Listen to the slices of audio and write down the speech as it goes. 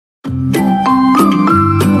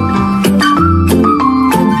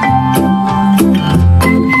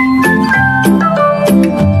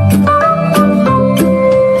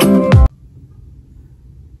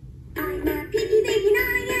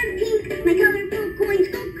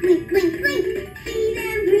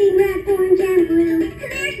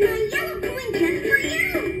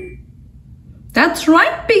That's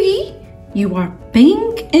right, Piggy. You are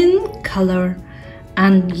pink in color.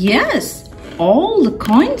 And yes, all the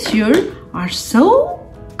coins here are so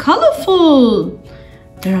colorful.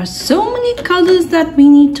 There are so many colors that we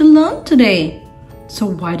need to learn today. So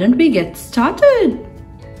why don't we get started?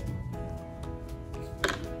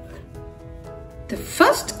 The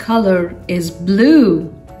first color is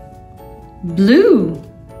blue. Blue.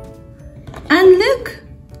 And look,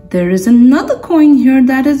 there is another coin here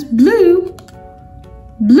that is blue.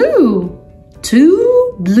 Blue.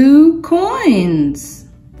 2 blue coins.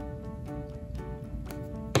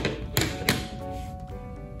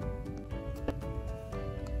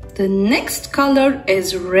 The next color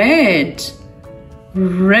is red.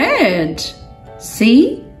 Red.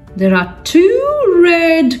 See, there are 2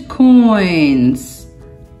 red coins.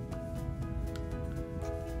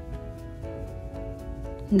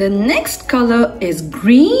 The next color is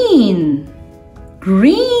green.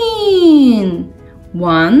 Green.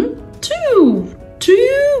 1, 2.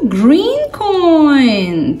 2 green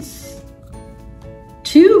coins.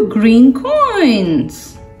 2 green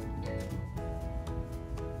coins.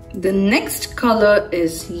 The next color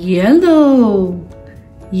is yellow.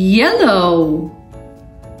 Yellow.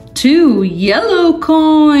 2 yellow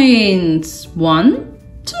coins. 1,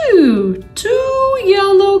 2. 2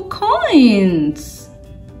 yellow coins.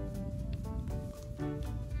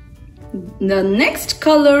 The next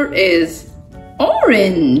color is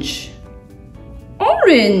orange.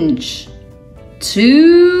 Orange.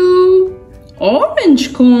 2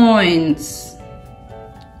 orange coins.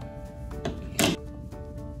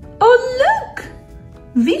 Oh, look!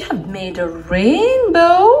 We have made a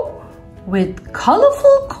rainbow with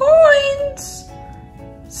colorful coins.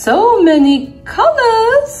 So many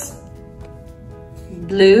colors.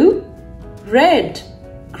 Blue, red,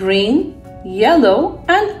 green, yellow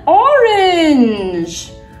and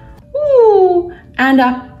orange. Ooh, and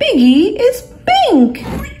our piggy is pink.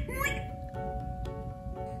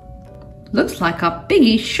 Looks like our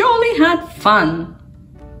piggy surely had fun.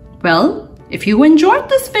 Well, if you enjoyed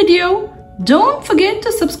this video, don't forget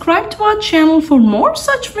to subscribe to our channel for more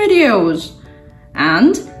such videos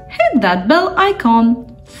and hit that bell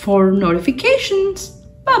icon for notifications.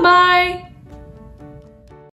 Bye-bye.